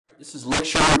This is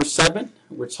lecture number 7.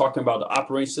 We're talking about the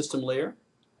operating system layer.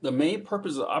 The main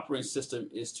purpose of the operating system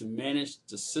is to manage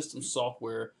the system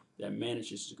software that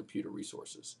manages the computer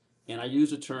resources. And I use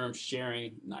the term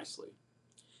sharing nicely.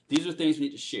 These are things we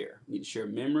need to share. We need to share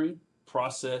memory,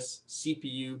 process,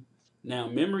 CPU. Now,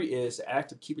 memory is the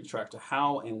act of keeping track of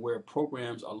how and where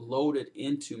programs are loaded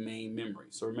into main memory.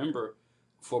 So remember,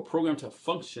 for a program to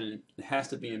function, it has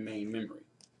to be in main memory.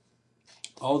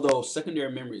 Although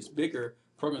secondary memory is bigger,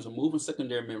 programs are moving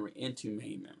secondary memory into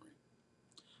main memory.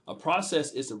 A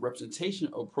process is a representation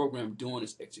of a program during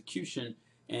its execution,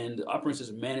 and the operating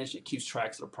system manages and keeps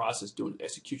track of the process during the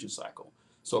execution cycle.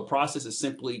 So a process is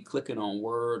simply clicking on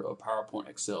Word or PowerPoint,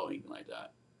 Excel, anything like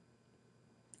that.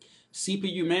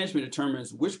 CPU management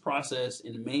determines which process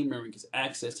in the main memory gets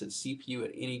access to the CPU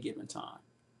at any given time.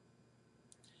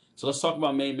 So let's talk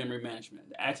about main memory management,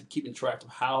 the act of keeping track of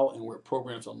how and where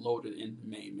programs are loaded in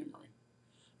main memory.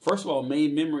 First of all,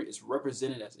 main memory is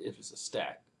represented as if it's a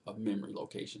stack of memory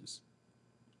locations.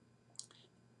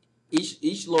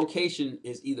 Each location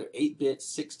is either 8 bits,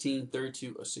 16,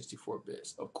 32, or 64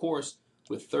 bits. Of course,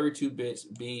 with 32 bits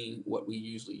being what we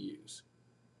usually use.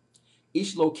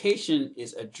 Each location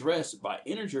is addressed by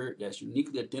integer that's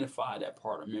uniquely identified that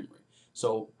part of memory.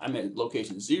 So I'm at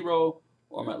location 0,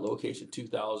 or I'm at location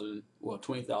 2000, well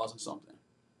 20,000 something.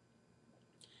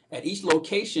 At each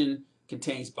location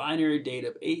contains binary data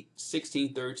of 8,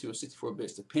 16, 32, or 64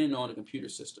 bits depending on the computer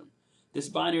system. This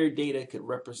binary data could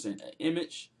represent an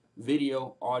image,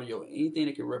 video, audio, anything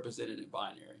that can represent it in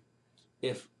binary.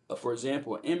 If, for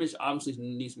example, an image obviously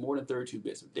needs more than 32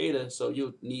 bits of data, so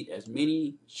you'll need as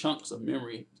many chunks of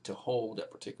memory to hold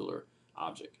that particular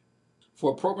object.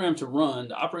 For a program to run,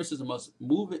 the operating system must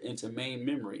move it into main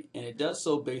memory, and it does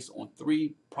so based on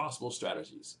 3 possible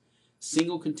strategies: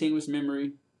 single continuous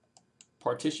memory,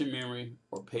 partition memory,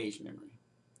 or page memory.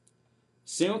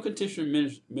 Single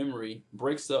continuous memory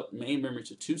breaks up main memory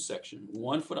to 2 sections,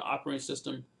 one for the operating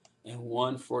system and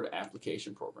one for the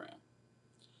application program.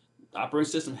 The operating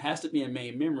system has to be in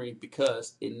main memory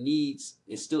because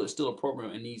it's still a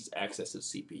program and needs access to the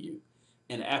CPU.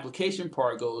 And the application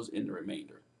part goes in the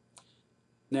remainder.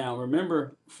 Now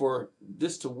remember, for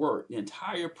this to work, the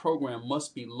entire program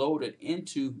must be loaded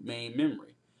into main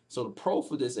memory. So the pro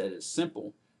for this is that it's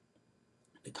simple.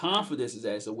 The con for this is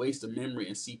that it's a waste of memory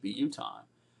and CPU time,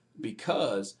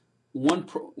 because one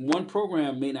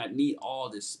program may not need all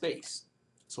this space.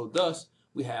 So thus,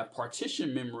 we have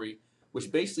partition memory,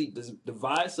 which basically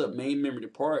divides up main memory, the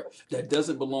part that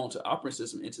doesn't belong to the operating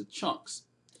system, into chunks.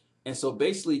 And so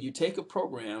basically, you take a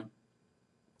program,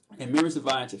 and memory is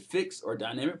divided into fixed or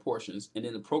dynamic portions, and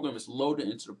then the program is loaded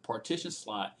into the partition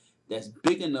slot that's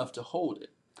big enough to hold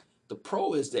it. The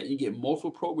pro is that you get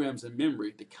multiple programs in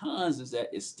memory. The cons is that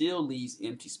it still leaves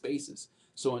empty spaces.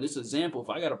 So in this example, if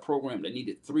I got a program that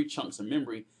needed 3 chunks of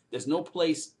memory, there's no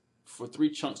place for 3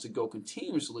 chunks to go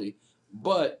continuously,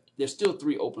 but there's still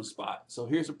 3 open spots. So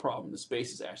here's the problem: the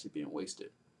space is actually being wasted.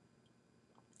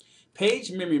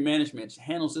 Page memory management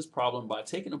handles this problem by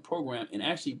taking a program and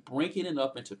actually breaking it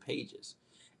up into pages.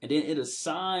 And then it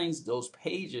assigns those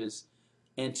pages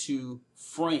into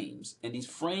frames, and these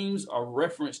frames are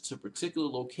referenced to particular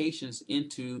locations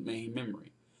into main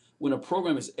memory. When a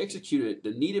program is executed,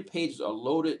 the needed pages are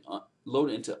loaded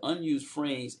into unused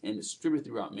frames and distributed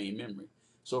throughout main memory.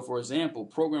 So for example,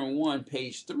 program 1,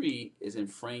 page 3 is in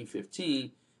frame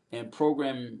 15, and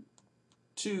program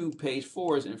 2, page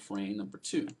 4 is in frame number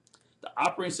 2. The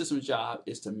operating system's job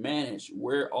is to manage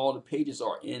where all the pages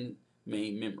are in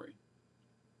main memory.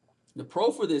 The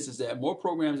pro for this is that more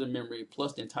programs in memory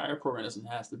plus the entire program doesn't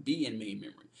have to be in main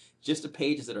memory, just the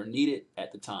pages that are needed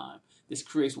at the time. This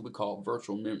creates what we call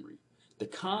virtual memory. The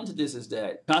con to this is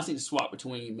that constantly swap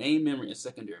between main memory and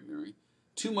secondary memory.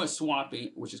 Too much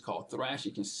swapping, which is called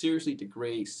thrashing, can seriously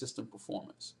degrade system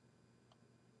performance.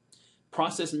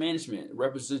 Process management,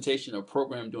 representation of a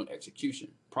program during execution.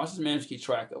 Process management keeps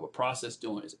track of a process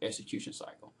during its execution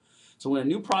cycle. So when a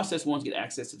new process wants to get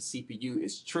access to the CPU,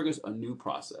 it triggers a new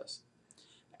process.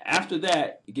 After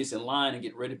that, it gets in line and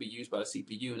get ready to be used by the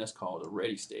CPU, and that's called the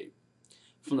ready state.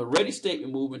 From the ready state,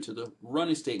 we move into the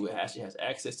running state, where it actually has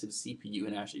access to the CPU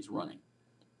and actually is running.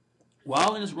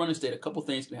 While in this running state, a couple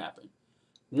things can happen.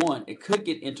 One, it could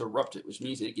get interrupted, which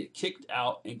means that it get kicked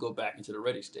out and go back into the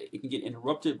ready state. It can get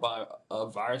interrupted by a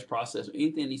virus process or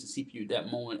anything that needs the CPU at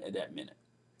that moment, at that minute.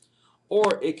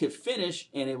 Or it could finish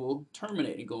and it will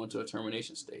terminate and go into a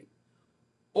termination state.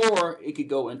 Or it could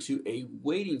go into a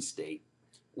waiting state,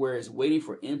 where it's waiting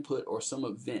for input or some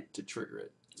event to trigger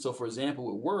it. So for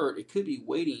example, with Word, it could be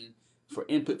waiting for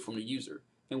input from the user.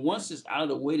 And once it's out of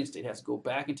the waiting state, it has to go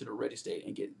back into the ready state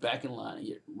and get back in line and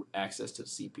get access to the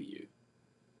CPU.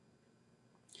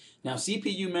 Now,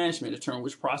 CPU management determines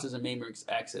which process and memory gets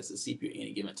access to the CPU at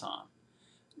any given time.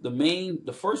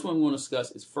 The first one we want to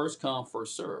discuss is first come,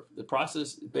 first serve. The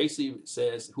process basically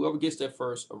says whoever gets there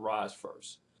first arrives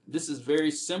first. This is very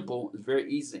simple, it's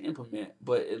very easy to implement,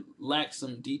 but it lacks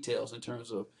some details in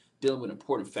terms of dealing with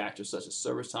important factors such as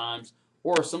service times,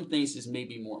 or some things just may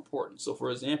be more important. So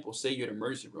for example, say you're in an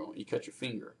emergency room and you cut your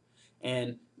finger,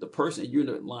 and the person, you're in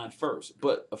the line first,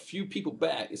 but a few people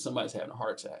back is somebody's having a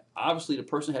heart attack. Obviously, the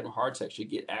person having a heart attack should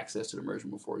get access to the emergency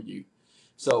room before you.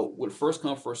 So with first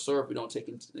come, first serve, we don't take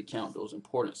into account those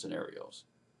important scenarios.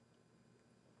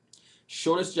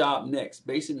 Shortest job next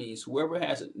basically means whoever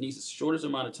needs the shortest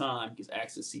amount of time gets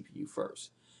access to CPU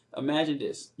first. Imagine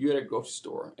this, you're at a grocery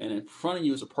store and in front of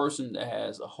you is a person that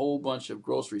has a whole bunch of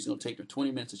groceries. It's going to take them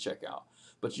 20 minutes to check out,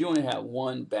 but you only have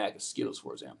one bag of Skittles,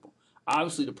 for example.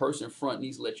 Obviously, the person in front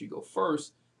needs to let you go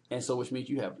first, and so which means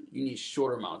you need a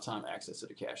shorter amount of time access to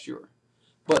the cashier.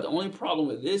 But the only problem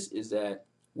with this is that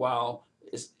while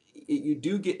you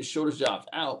do get the shortest jobs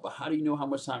out, but how do you know how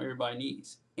much time everybody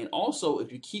needs? And also,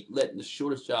 if you keep letting the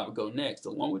shortest job go next,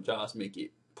 the longer jobs may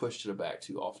get pushed to the back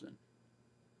too often.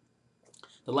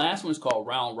 The last one is called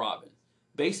round robin.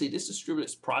 Basically, this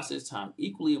distributes process time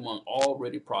equally among all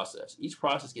ready process. Each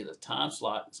process gets a time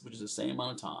slot, which is the same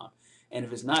amount of time. And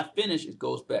if it's not finished, it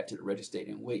goes back to the ready state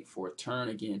and wait for a turn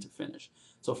again to finish.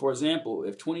 So for example,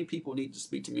 if 20 people need to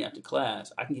speak to me after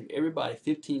class, I can give everybody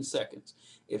 15 seconds.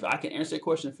 If I can answer their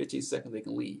question in 15 seconds, they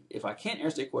can leave. If I can't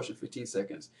answer their question in 15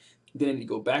 seconds, then they need to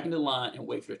go back into line and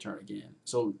wait for their turn again.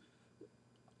 So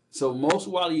most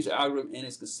widely used algorithm N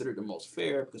is considered the most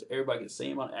fair because everybody gets the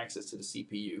same amount of access to the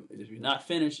CPU. If you're not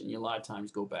finished and your allotted time,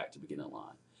 just go back to beginning of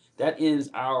line. That ends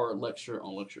our lecture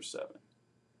on lecture 7.